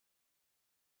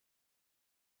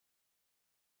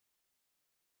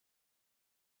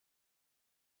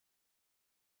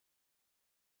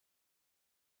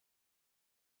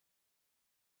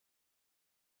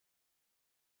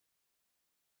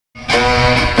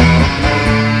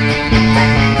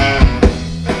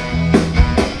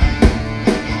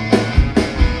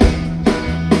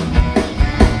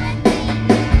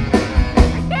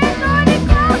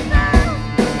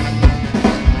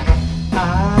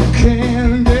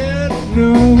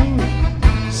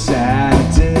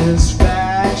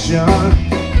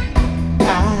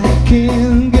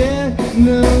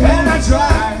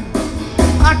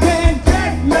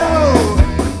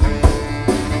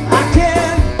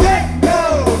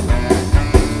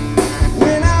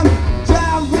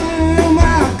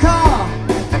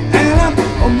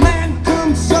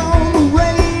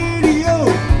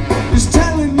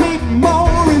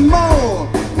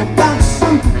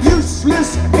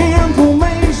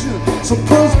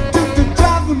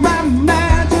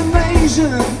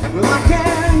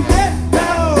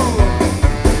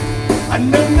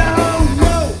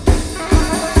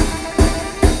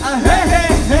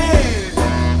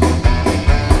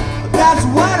that's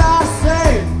what I say.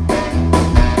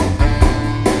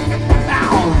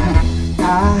 I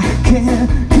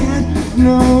can't get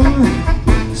no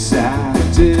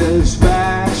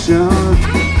satisfaction.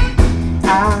 I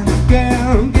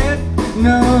can't get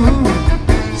no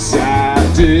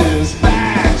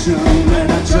satisfaction.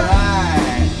 And I try,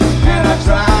 and I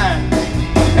try,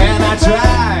 and I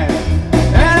try,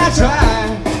 and I try.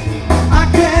 I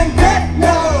can't get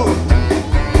no.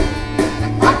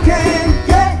 I can't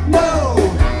get no.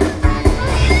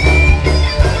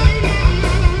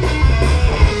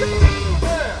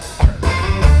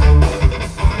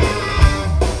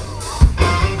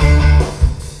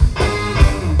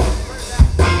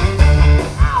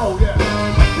 Oh yeah.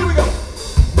 Here we go.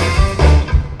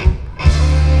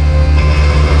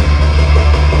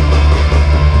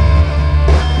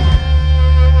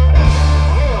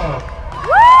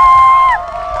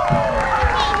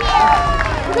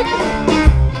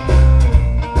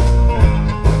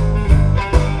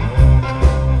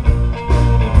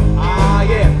 Ah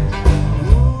yeah.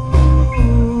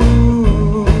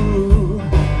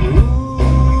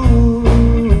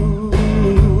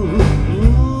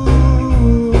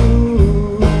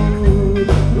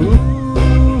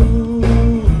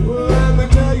 Let me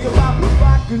tell you about the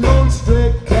rockin' on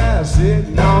straight cash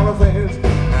sitting on a fence.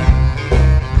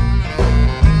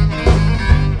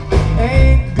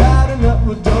 Ain't got enough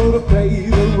dough to pay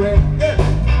the rent.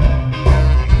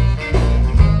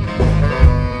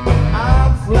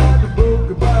 I'm flat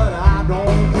broke, but I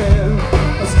don't care.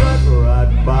 I stuck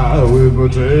right by with my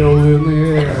tail in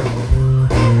the air.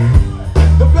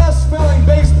 The best smelling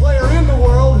bass player in the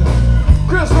world,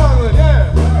 Ronglien, yeah.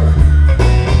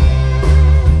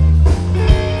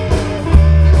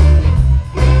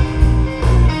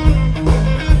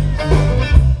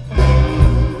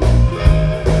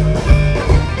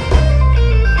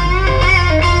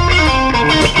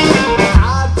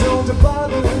 I don't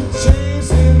bother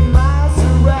chasing miles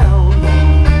around.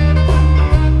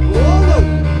 Oh no,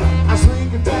 I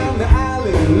sneak down the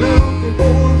alley looking for a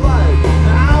fight.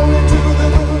 Out into the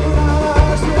moon, I'll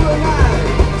ask for a night.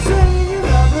 Singing the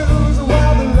blues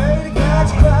while the lady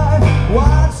cats cry.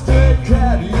 White straight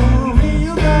cat, you're a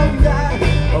real dumb guy.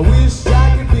 I wish I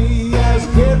could be as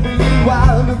carefree and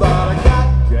wild, but I got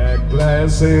cat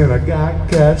glass and I got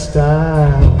cat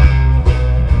style.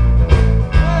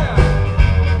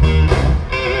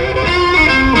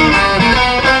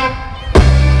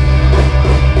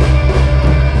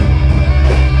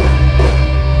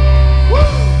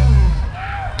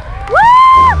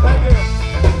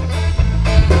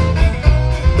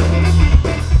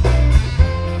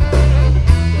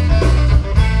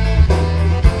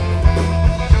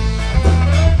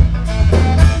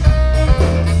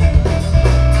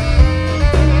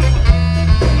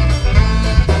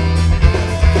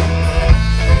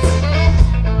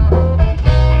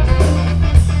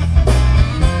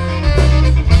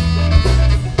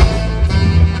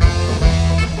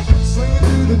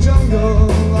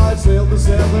 I sailed the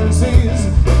seven seas,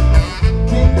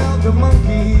 king of the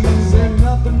monkeys, and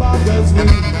nothing bothers me.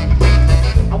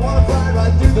 I wanna fly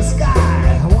right through the sky,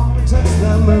 I wanna touch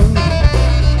the moon,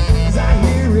 'cause I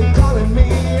hear it calling me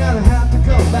and I have to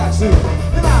come back soon.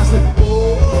 Then I said,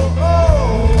 oh, oh,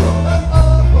 oh, oh,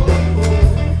 oh, oh,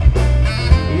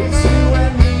 oh. It's you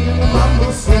and me in the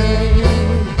mumble swing.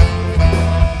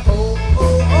 Oh, oh,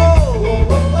 oh,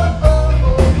 oh, oh, oh, oh.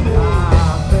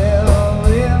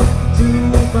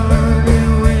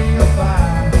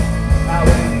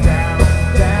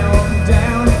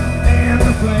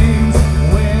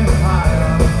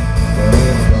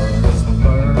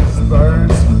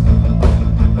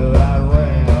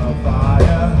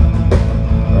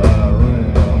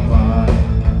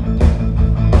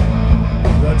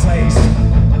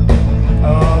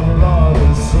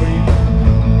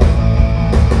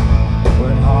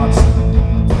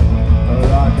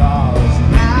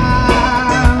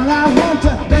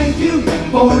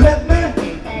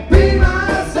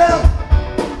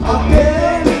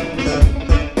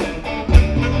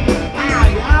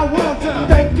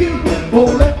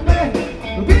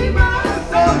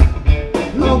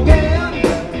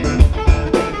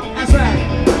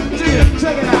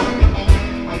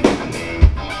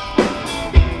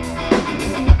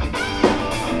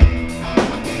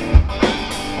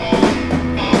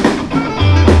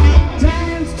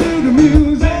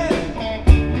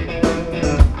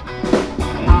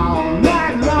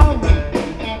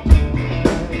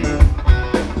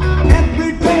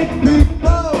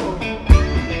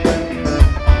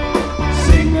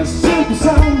 Sing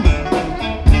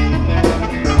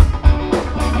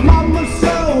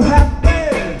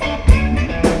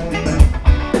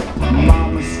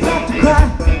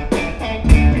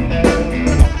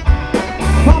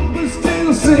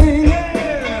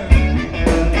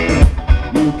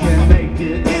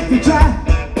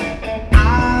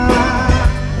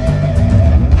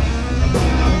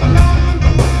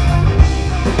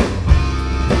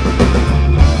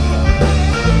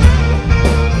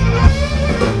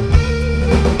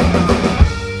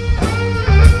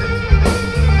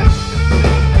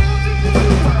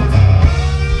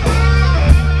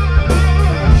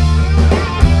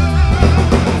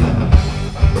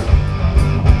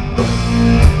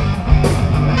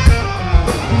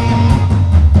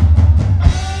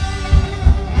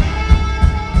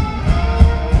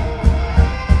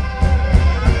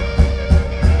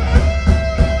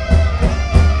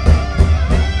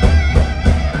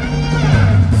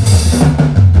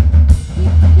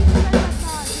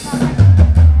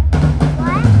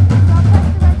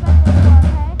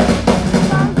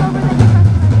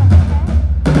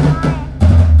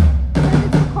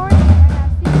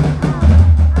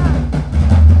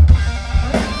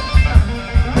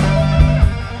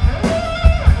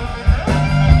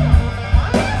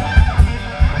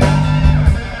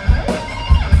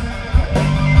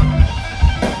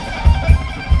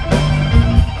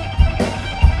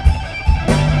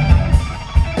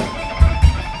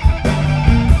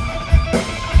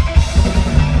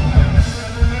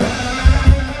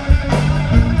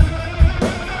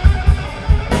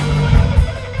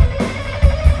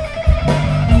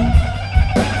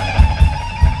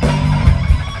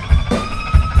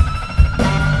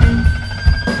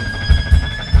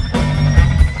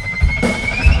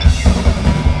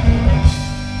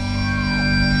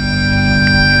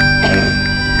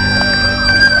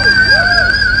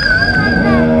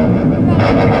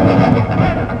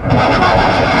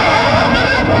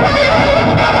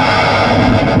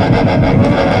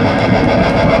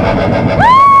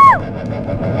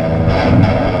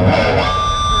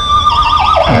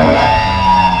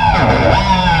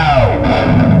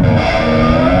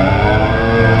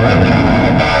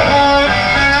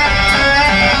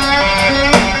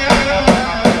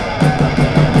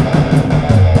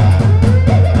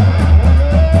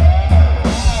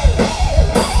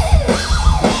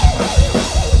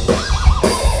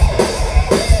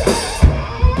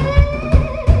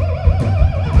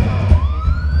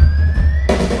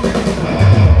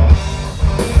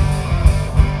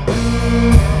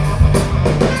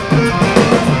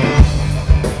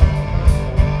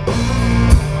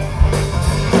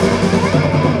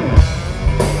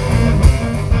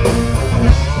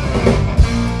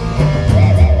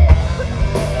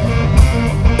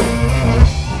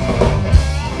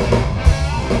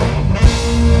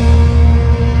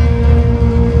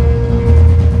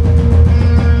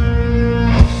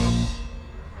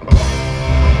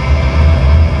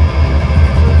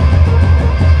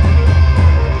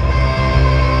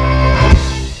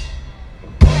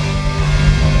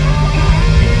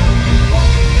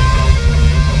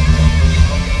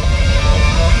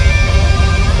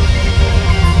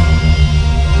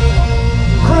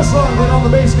on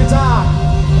the bass guitar,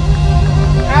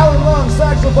 Alan Lung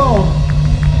saxophone,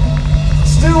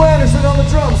 Stu Anderson on the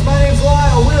drums. My name's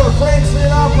Lyle. We are Frank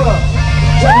Sinatra.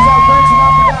 Check us out,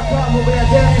 franksinatra.com. We'll be at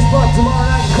Danny's Pub tomorrow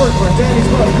night in Kirkland. Danny's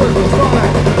Pub, Kirkland. Tomorrow night.